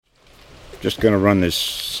Just going to run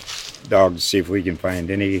this dog to see if we can find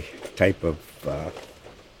any type of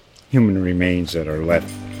human remains that are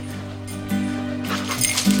left.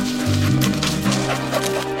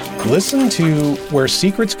 Listen to Where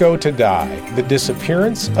Secrets Go to Die, The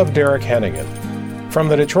Disappearance of Derek Hennigan. From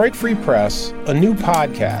the Detroit Free Press, a new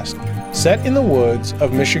podcast set in the woods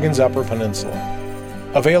of Michigan's Upper Peninsula.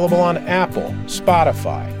 Available on Apple,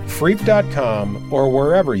 Spotify, Freep.com, or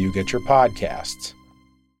wherever you get your podcasts.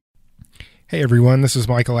 Hey everyone, this is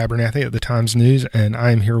Michael Abernathy at the Times News, and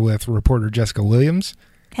I'm here with reporter Jessica Williams.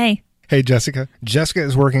 Hey. Hey, Jessica. Jessica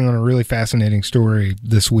is working on a really fascinating story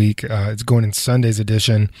this week. It's going in Sunday's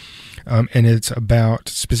edition, and it's about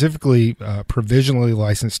specifically provisionally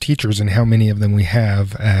licensed teachers and how many of them we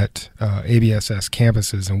have at ABSS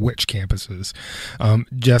campuses and which campuses.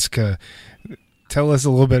 Jessica, tell us a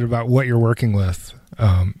little bit about what you're working with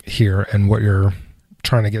here and what you're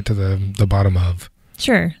trying to get to the bottom of.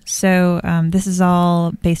 Sure. So this is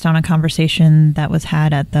all based on a conversation that was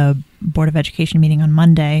had at the Board of Education meeting on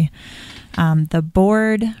Monday. The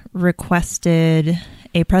board requested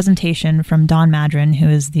a presentation from Dawn Madron, who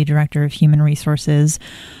is the Director of Human Resources,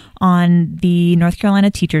 on the North Carolina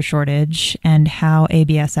teacher shortage and how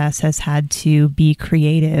ABSS has had to be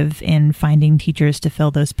creative in finding teachers to fill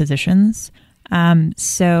those positions.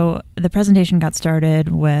 So the presentation got started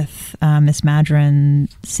with Ms. Madron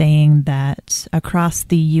saying that across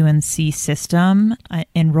the UNC system,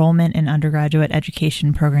 enrollment in undergraduate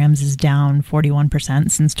education programs is down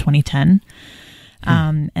 41% since 2010.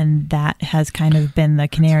 And that has kind of been the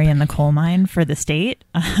canary in the coal mine for the state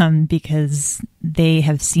because they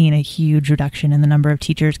have seen a huge reduction in the number of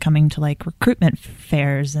teachers coming to like recruitment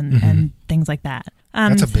fairs and things like that.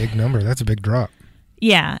 That's a big number. That's a big drop.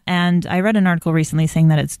 Yeah, and I read an article recently saying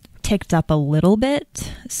that it's ticked up a little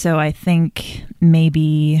bit. So I think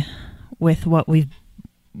maybe with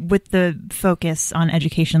the focus on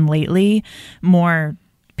education lately, more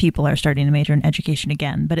people are starting to major in education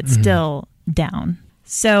again, but it's still down.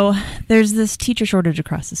 So there's this teacher shortage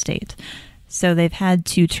across the state. So they've had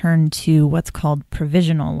to turn to what's called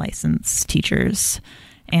provisional license teachers.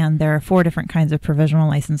 And there are 4 different kinds of provisional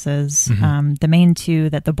licenses. The main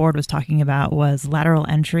 2 that the board was talking about was lateral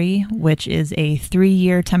entry, which is a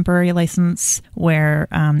 3-year temporary license where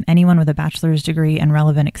anyone with a bachelor's degree and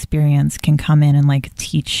relevant experience can come in and like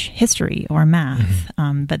teach history or math,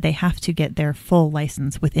 but they have to get their full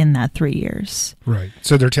license within that 3 years. Right.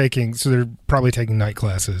 So they're probably taking night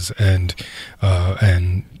classes and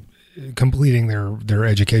completing their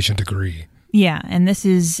education degree. Yeah, and this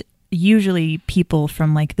is usually people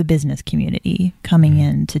from like the business community coming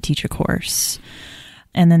in to teach a course.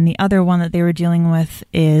 And then the other one that they were dealing with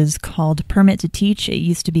is called permit to teach. It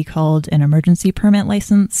used to be called an emergency permit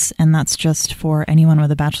license, and that's just for anyone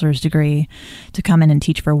with a bachelor's degree to come in and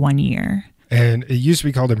teach for 1 year. And it used to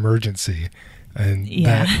be called emergency, and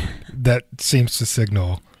that seems to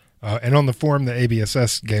signal. And on the form that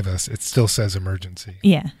ABSS gave us, it still says emergency.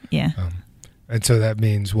 Yeah. And so that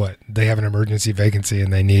means what? They have an emergency vacancy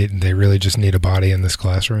and they really just need a body in this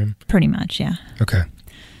classroom? Pretty much, yeah. Okay.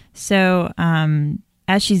 So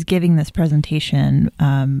as she's giving this presentation,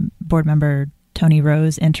 board member Tony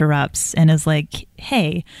Rose interrupts and is like,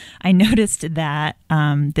 hey, I noticed that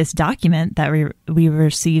this document that we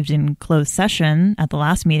received in closed session at the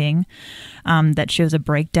last meeting that shows a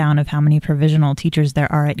breakdown of how many provisional teachers there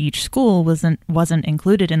are at each school wasn't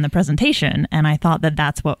included in the presentation. And I thought that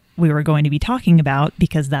that's what we were going to be talking about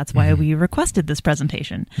because that's why we requested this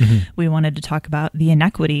presentation. We wanted to talk about the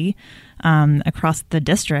inequity across the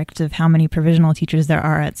district of how many provisional teachers there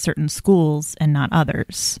are at certain schools and not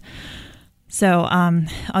others. So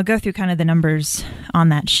I'll go through kind of the numbers on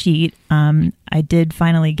that sheet. I did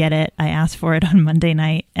finally get it. I asked for it on Monday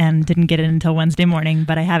night and didn't get it until Wednesday morning,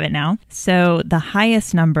 but I have it now. So the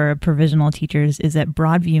highest number of provisional teachers is at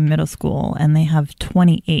Broadview Middle School, and they have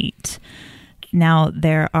 28. Now,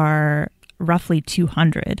 there are roughly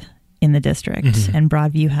 200 in the district, and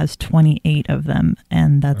Broadview has 28 of them,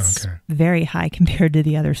 and that's very high compared to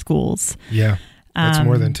the other schools. Yeah, that's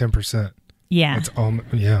more than 10%. Yeah. That's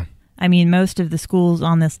yeah. I mean, most of the schools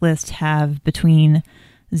on this list have between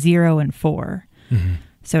 0 and 4.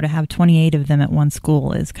 So to have 28 of them at one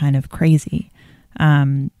school is kind of crazy.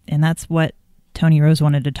 And that's what Tony Rose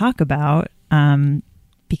wanted to talk about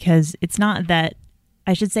because it's not that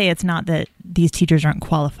these teachers aren't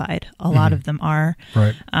qualified. A lot of them are.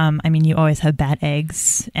 Right. I mean, you always have bad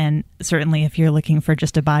eggs. And certainly if you're looking for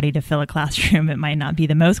just a body to fill a classroom, it might not be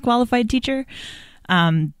the most qualified teacher.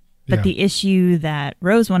 But the issue that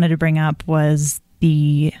Rose wanted to bring up was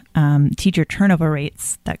the teacher turnover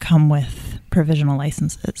rates that come with provisional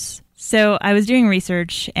licenses. So I was doing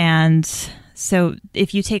research, and so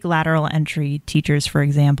if you take lateral entry teachers, for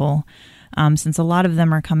example, since a lot of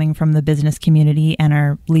them are coming from the business community and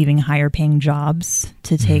are leaving higher paying jobs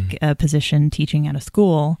to take a position teaching at a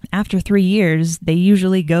school, after 3 years, they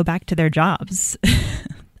usually go back to their jobs.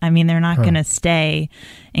 I mean, they're not going to stay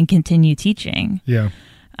and continue teaching. Yeah.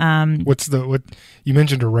 What you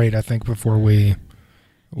mentioned a rate, I think, before we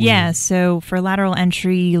yeah. So for lateral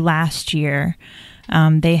entry last year,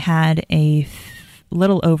 they had a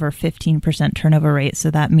little over 15% turnover rate. So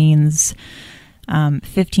that means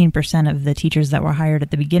 15% of the teachers that were hired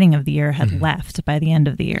at the beginning of the year had left by the end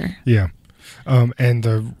of the year. Yeah. And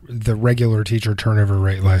the regular teacher turnover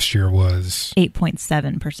rate last year was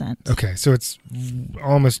 8.7%. Okay, so it's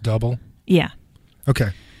almost double. Yeah.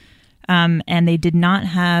 Okay. And they did not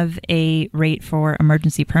have a rate for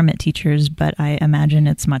emergency permit teachers, but I imagine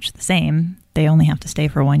it's much the same. They only have to stay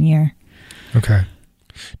for 1 year. Okay.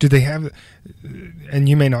 Do they have, and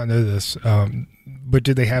you may not know this, but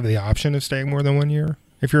do they have the option of staying more than 1 year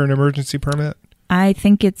if you're an emergency permit? I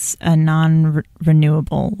think it's a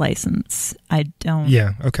non-renewable license. I don't.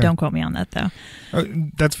 Yeah. Okay. Don't quote me on that, though.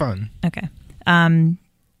 That's fine. Okay.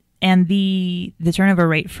 And the turnover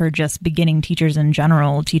rate for just beginning teachers in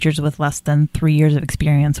general, teachers with less than 3 years of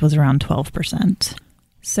experience, was around 12%.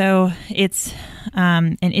 So it's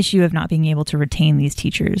an issue of not being able to retain these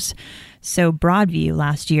teachers. So Broadview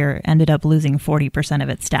last year ended up losing 40% of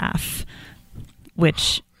its staff,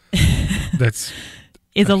 which that's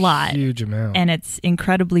is a lot. Huge amount. And it's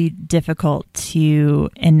incredibly difficult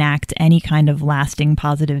to enact any kind of lasting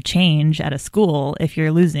positive change at a school if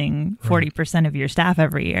you're losing 40% of your staff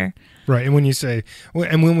every year. Right. And when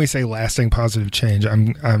we say lasting positive change,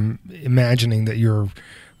 I'm imagining that you're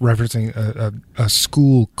referencing a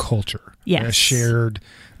school culture. Yes. A shared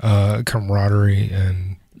camaraderie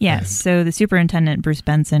and yes. So the superintendent, Bruce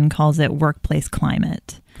Benson, calls it workplace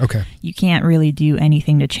climate. Okay. You can't really do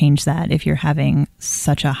anything to change that if you're having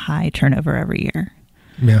such a high turnover every year.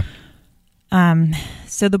 Yeah.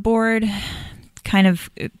 So the board kind of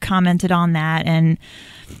commented on that, and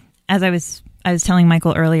as I was telling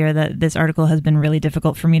Michael earlier that this article has been really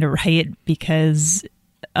difficult for me to write because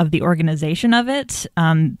of the organization of it.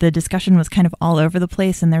 The discussion was kind of all over the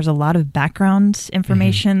place, and there's a lot of background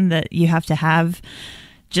information that you have to have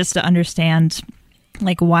just to understand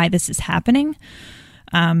like why this is happening.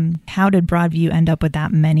 How did Broadview end up with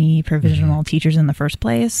that many provisional teachers in the first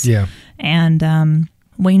place? Yeah. And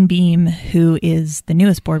Wayne Beam, who is the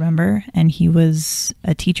newest board member, and he was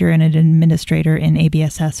a teacher and an administrator in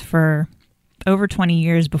ABSS for over 20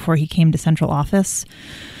 years before he came to central office,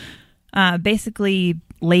 basically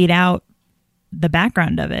laid out the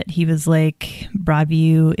background of it. He was like,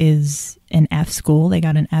 Broadview is an F school. They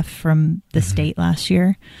got an F from the state last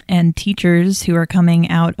year. And teachers who are coming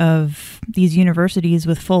out of these universities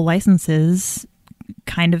with full licenses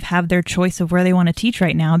kind of have their choice of where they want to teach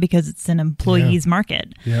right now because it's an employee's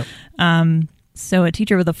market. Yep. So a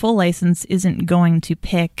teacher with a full license isn't going to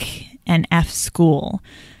pick an F school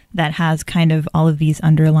that has kind of all of these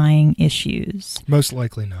underlying issues. Most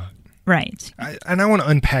likely not. Right. And I want to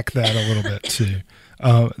unpack that a little bit too.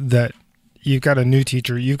 That you've got a new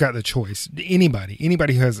teacher, you've got the choice. Anybody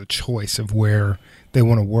who has a choice of where they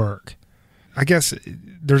want to work. I guess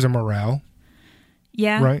there's a morale.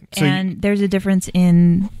 Yeah. Right. So and there's a difference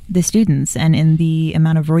in the students and in the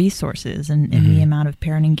amount of resources and in the amount of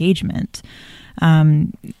parent engagement.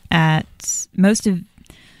 At most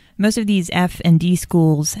of these F and D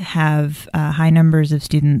schools have high numbers of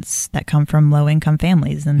students that come from low-income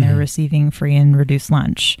families, and they're receiving free and reduced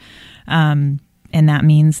lunch. And that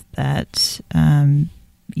means that,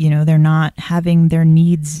 they're not having their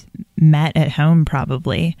needs met at home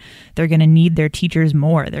probably. They're going to need their teachers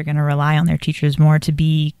more. They're going to rely on their teachers more to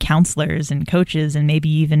be counselors and coaches and maybe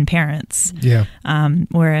even parents. Yeah.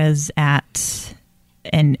 Whereas at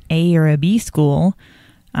an A or a B school,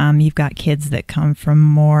 you've got kids that come from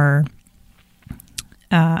more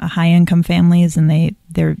high income families, and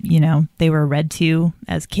they were read to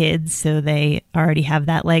as kids, so they already have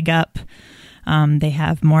that leg up. They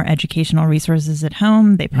have more educational resources at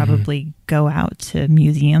home. They probably go out to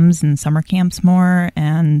museums and summer camps more,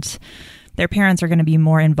 and their parents are going to be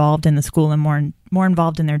more involved in the school and more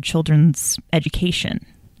involved in their children's education.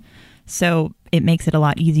 So it makes it a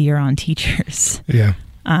lot easier on teachers. Yeah.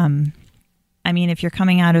 I mean, if you're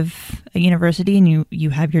coming out of a university and you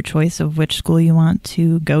have your choice of which school you want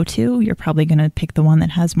to go to, you're probably going to pick the one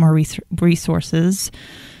that has more resources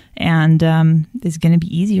and is going to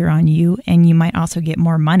be easier on you. And you might also get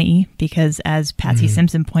more money because, as Patsy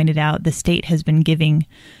Simpson pointed out, the state has been giving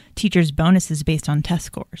teachers bonuses based on test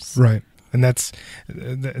scores. Right. And that's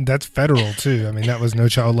federal too. I mean, that was No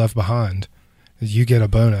Child Left Behind. You get a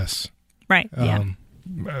bonus. Right. Yeah.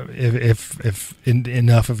 If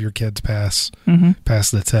enough of your kids pass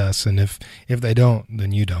the test, and if they don't,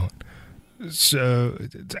 then you don't. So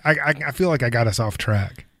I feel like I got us off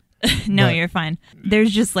track. No, you're fine.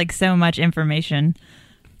 There's just like so much information.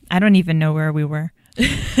 I don't even know where we were.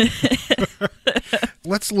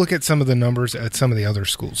 Let's look at some of the numbers at some of the other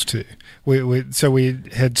schools too. So we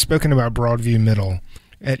had spoken about Broadview Middle.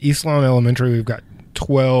 At East Lawn Elementary, we've got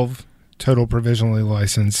 12 total provisionally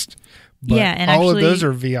licensed. But and all actually, of those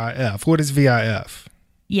are VIF. What is VIF?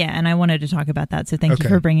 Yeah, and I wanted to talk about that, so thank you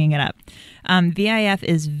for bringing it up. VIF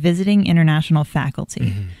is Visiting International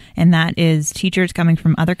Faculty, and that is teachers coming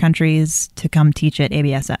from other countries to come teach at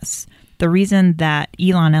ABSS. The reason that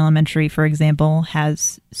Elon Elementary, for example,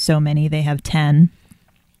 has so many, they have 10,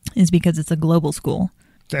 is because it's a global school.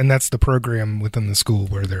 And that's the program within the school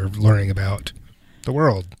where they're learning about the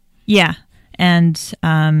world. Yeah, and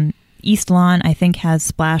East Lawn, I think, has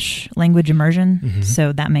splash language immersion,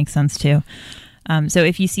 so that makes sense too. So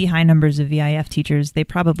if you see high numbers of VIF teachers, they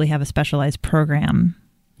probably have a specialized program,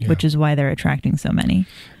 which is why they're attracting so many.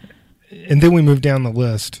 And then we move down the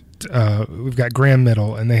list. We've got Graham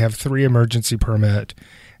Middle, and they have 3 emergency permit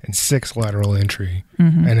and 6 lateral entry,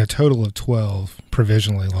 and a total of 12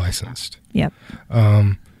 provisionally licensed. Yep.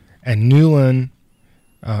 And Newland,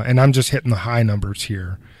 and I'm just hitting the high numbers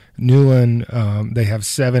here. Newland, they have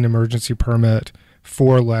 7 emergency permit,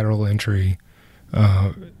 4 lateral entry,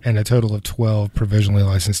 and a total of 12 provisionally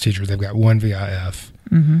licensed teachers. They've got 1 VIF.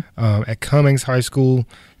 At Cummings High School,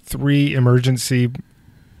 3 emergency,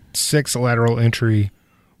 6 lateral entry,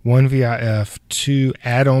 1 VIF, 2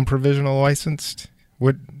 add-on provisional licensed.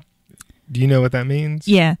 What do you know what that means?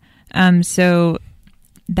 Yeah. So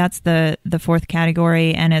that's the fourth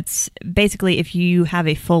category, and it's basically if you have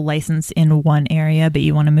a full license in one area but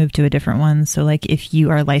you want to move to a different one. So like if you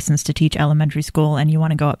are licensed to teach elementary school and you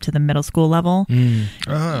want to go up to the middle school level,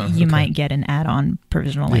 you might get an add-on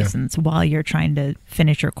provisional license while you're trying to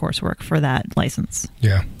finish your coursework for that license.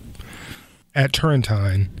 Yeah. At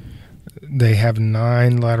Turrentine, they have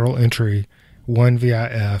 9 lateral entry, 1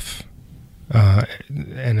 VIF,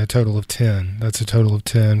 and a total of 10. That's a total of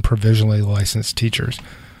 10 provisionally licensed teachers.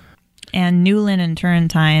 And Newland and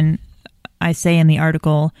Turrentine, I say in the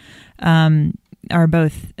article, are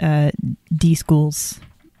both D schools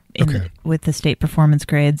with the state performance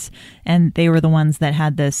grades. And they were the ones that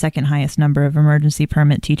had the second highest number of emergency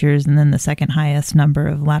permit teachers and then the second highest number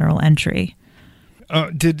of lateral entry.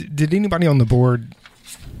 Did anybody on the board,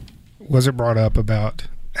 was it brought up about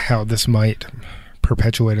how this might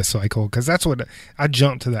perpetuate a cycle? Because that's what I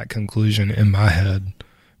jumped to that conclusion in my head,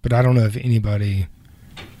 but I don't know if anybody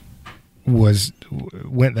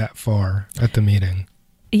went that far at the meeting.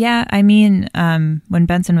 Yeah, I mean, when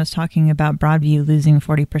Benson was talking about Broadview losing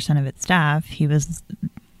 40% of its staff, he was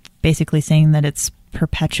basically saying that it's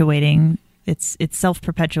perpetuating, it's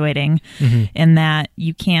self-perpetuating, in that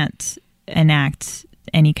you can't enact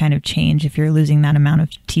any kind of change if you're losing that amount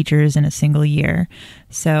of teachers in a single year.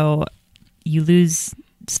 So you lose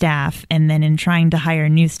staff, and then in trying to hire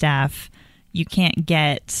new staff, you can't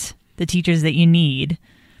get the teachers that you need.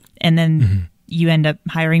 And then you end up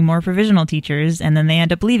hiring more provisional teachers, and then they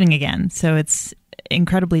end up leaving again. So it's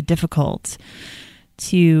incredibly difficult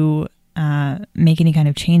to make any kind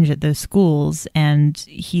of change at those schools. And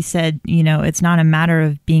he said, it's not a matter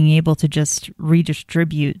of being able to just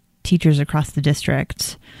redistribute teachers across the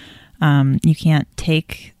district. You can't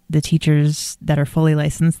take the teachers that are fully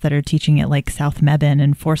licensed that are teaching at like South Mebane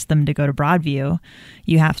and force them to go to Broadview.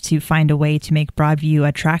 You have to find a way to make Broadview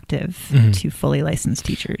attractive to fully licensed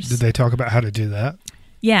teachers. Did they talk about how to do that?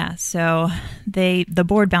 Yeah, so the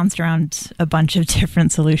board bounced around a bunch of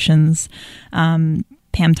different solutions.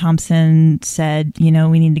 Pam Thompson said, we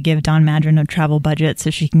need to give Dawn Madron a travel budget so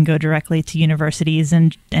she can go directly to universities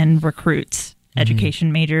and recruit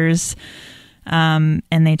education majors. And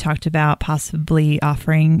they talked about possibly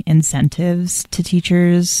offering incentives to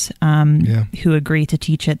teachers who agree to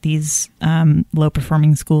teach at these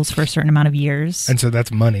low-performing schools for a certain amount of years. And so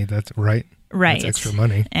that's money. That's right. Right. That's extra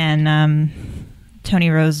money. And Tony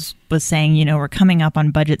Rose was saying, we're coming up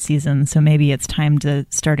on budget season, so maybe it's time to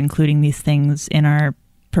start including these things in our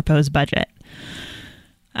proposed budget.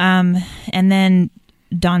 And then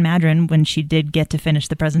Dawn Madron, when she did get to finish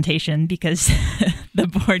the presentation, because the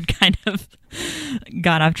board kind of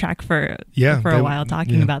got off track for a while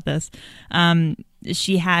talking about this,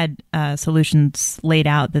 she had solutions laid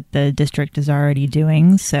out that the district is already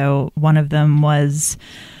doing. So one of them was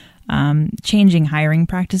changing hiring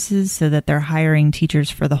practices so that they're hiring teachers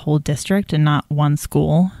for the whole district and not one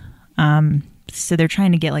school. So they're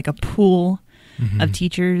trying to get like a pool of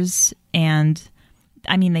teachers, and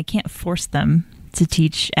I mean, they can't force them to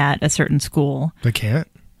teach at a certain school. They can't?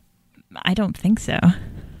 I don't think so.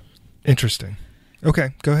 Interesting.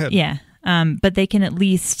 Okay, go ahead. Yeah. But they can at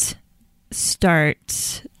least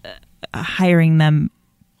start hiring them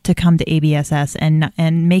to come to ABSS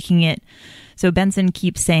and making it. So Benson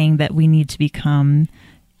keeps saying that we need to become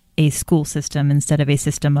a school system instead of a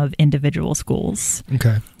system of individual schools.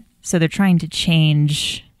 Okay. So they're trying to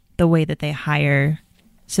change the way that they hire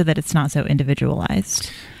so that it's not so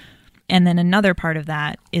individualized. And then another part of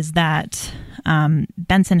that is that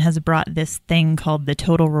Benson has brought this thing called the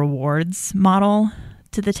total rewards model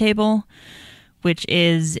to the table, which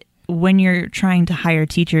is when you're trying to hire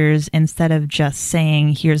teachers, instead of just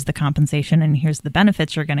saying, here's the compensation and here's the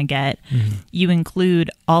benefits you're going to get, you include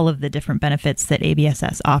all of the different benefits that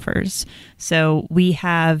ABSS offers. So we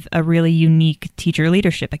have a really unique teacher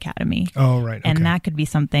leadership academy. Oh, right. Okay. And that could be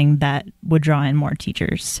something that would draw in more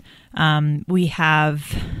teachers. We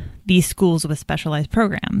have these schools with specialized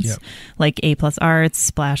programs, like A+ Arts,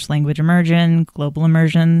 Splash Language Immersion, Global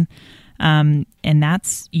Immersion. And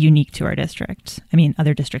that's unique to our district. I mean,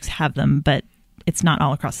 other districts have them, but it's not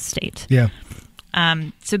all across the state. Yeah.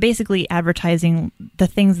 So basically advertising the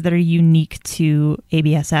things that are unique to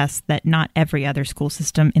ABSS that not every other school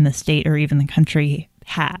system in the state or even the country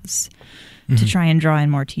has, to try and draw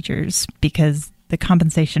in more teachers, because the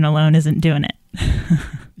compensation alone isn't doing it.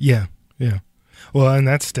 Yeah. Well, and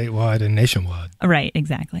that's statewide and nationwide. Right,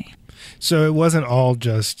 exactly. So it wasn't all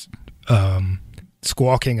just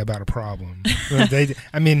squawking about a problem.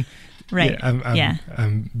 Right. Yeah,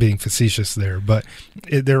 I'm being facetious there, but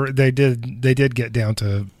they did get down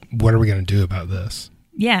to, what are we going to do about this?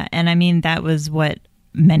 Yeah, and I mean, that was what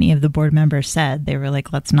many of the board members said. They were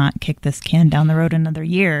like, let's not kick this can down the road another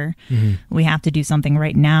year. We have to do something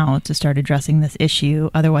right now to start addressing this issue.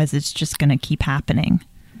 Otherwise, it's just going to keep happening.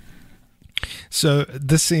 So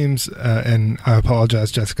this seems, and I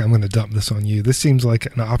apologize, Jessica, I'm going to dump this on you. This seems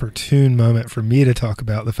like an opportune moment for me to talk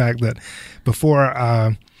about the fact that before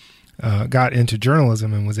I got into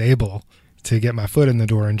journalism and was able to get my foot in the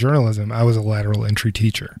door in journalism, I was a lateral entry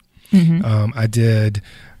teacher. I did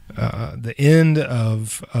the end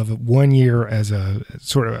of 1 year as a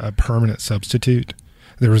sort of a permanent substitute.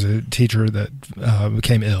 There was a teacher that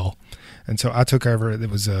became ill, and so I took over. It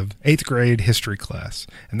was a 8th grade history class,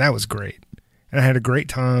 and that was great. And I had a great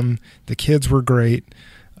time. The kids were great.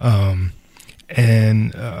 And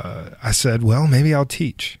I said, well, maybe I'll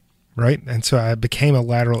teach, right? And so I became a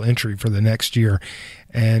lateral entry for the next year.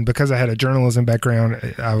 And because I had a journalism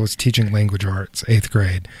background, I was teaching language arts, 8th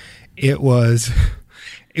grade. It was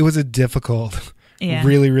a difficult,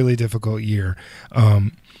 really, really difficult year.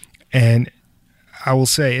 And I will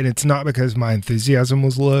say, and it's not because my enthusiasm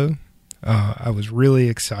was low. I was really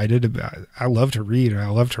excited about it. I love to read and I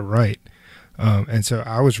love to write. And so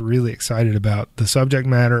I was really excited about the subject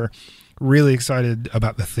matter, really excited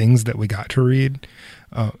about the things that we got to read.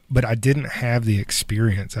 But I didn't have the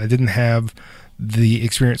experience. I didn't have the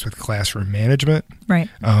experience with classroom management. Right.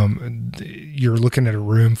 You're looking at a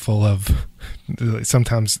room full of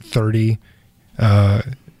sometimes 30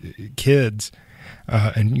 kids,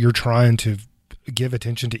 and you're trying to give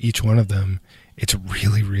attention to each one of them. It's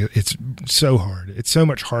really, really, it's so hard. It's so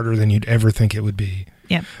much harder than you'd ever think it would be.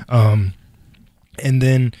 Yeah. And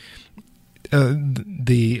then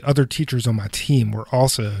the other teachers on my team were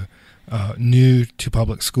also new to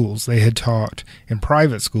public schools. They had taught in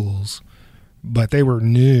private schools, but they were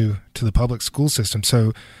new to the public school system.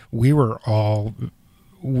 So we were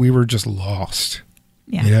just lost.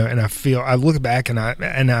 Yeah. You know, and I look back and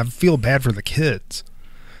I feel bad for the kids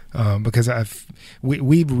because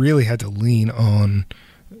we really had to lean on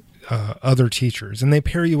other teachers, and they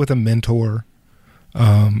pair you with a mentor.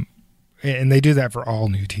 And they do that for all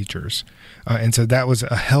new teachers. And so that was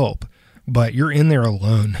a help, but you're in there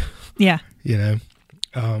alone. Yeah. You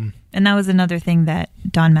know? And that was another thing that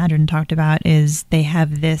Don Madron talked about, is they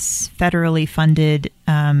have this federally funded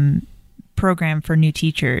program for new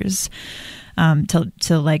teachers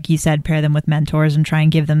to, like you said, pair them with mentors and try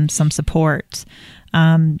and give them some support.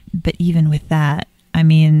 But even with that, I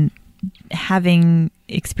mean, having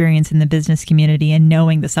experience in the business community and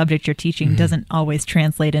knowing the subject you're teaching doesn't always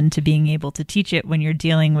translate into being able to teach it when you're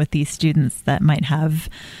dealing with these students that might have,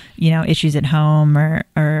 issues at home or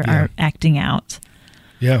are acting out.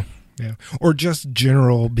 Yeah. Yeah. Or just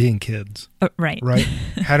general being kids. Right. Right.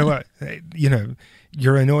 How do I,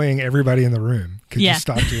 you're annoying everybody in the room. Could you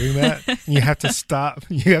stop doing that? You have to stop.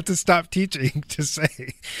 You have to stop teaching to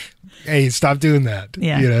say, hey, stop doing that.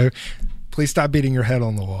 Yeah. please stop beating your head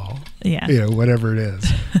on the wall. Yeah. Whatever it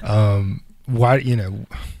is. Why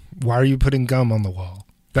are you putting gum on the wall?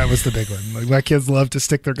 That was the big one. Like, my kids love to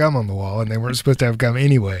stick their gum on the wall, and they weren't supposed to have gum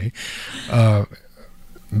anyway.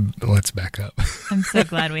 Let's back up. I'm so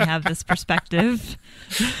glad we have this perspective.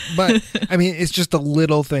 But, I mean, it's just the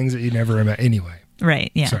little things that you never imagine. Anyway.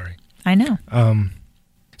 Right, yeah. Sorry. I know.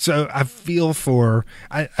 So I feel for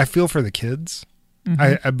the kids,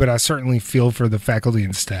 Mm-hmm. but I certainly feel for the faculty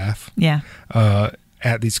and staff Yeah.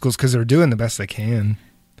 At these schools, because they're doing the best they can.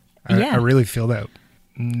 I really feel that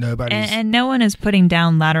nobody's... And no one is putting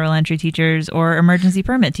down lateral entry teachers or emergency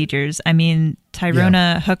permit teachers. I mean,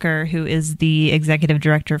 Tyrona Hooker, who is the executive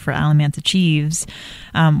director for Alamance Achieves,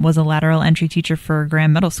 was a lateral entry teacher for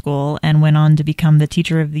Graham Middle School and went on to become the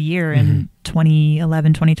teacher of the year in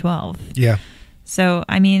 2011, 2012. Yeah. So,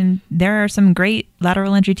 I mean, there are some great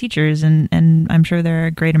lateral entry teachers, and I'm sure there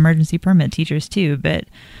are great emergency permit teachers too, but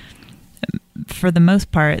for the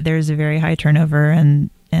most part, there's a very high turnover, and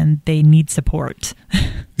they need support.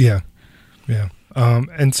 Yeah.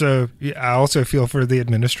 And so I also feel for the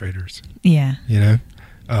administrators. Yeah.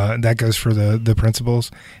 That goes for the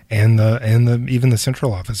principals and the even the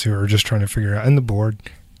central office, who are just trying to figure out, and the board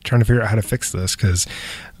trying to figure out how to fix this, because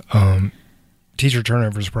teacher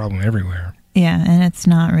turnover is a problem everywhere. Yeah, and it's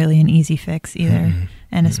not really an easy fix either,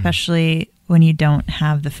 and especially when you don't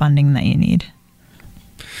have the funding that you need.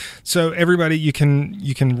 So everybody, you can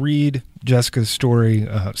read Jessica's story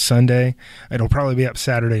Sunday. It'll probably be up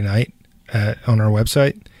Saturday night on our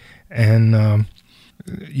website, and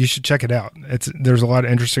you should check it out. There's a lot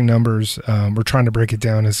of interesting numbers. We're trying to break it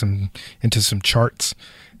down into some charts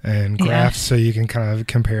and graphs, so you can kind of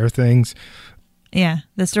compare things. Yeah,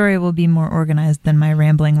 the story will be more organized than my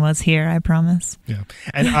rambling was here, I promise. Yeah,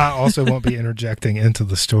 and I also won't be interjecting into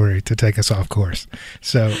the story to take us off course.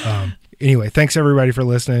 So anyway, thanks everybody for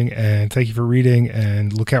listening, and thank you for reading,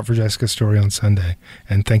 and look out for Jessica's story on Sunday.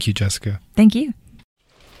 And thank you, Jessica. Thank you.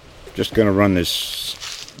 Just going to run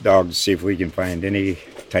this dog to see if we can find any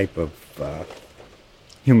type of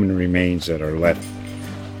human remains that are left.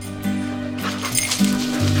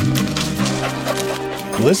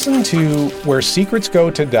 Listen to Where Secrets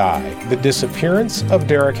Go to Die, The Disappearance of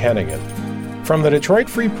Derek Hennigan. From the Detroit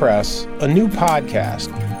Free Press, a new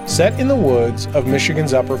podcast set in the woods of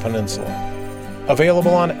Michigan's Upper Peninsula.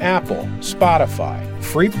 Available on Apple, Spotify,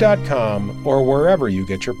 Freep.com, or wherever you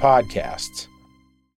get your podcasts.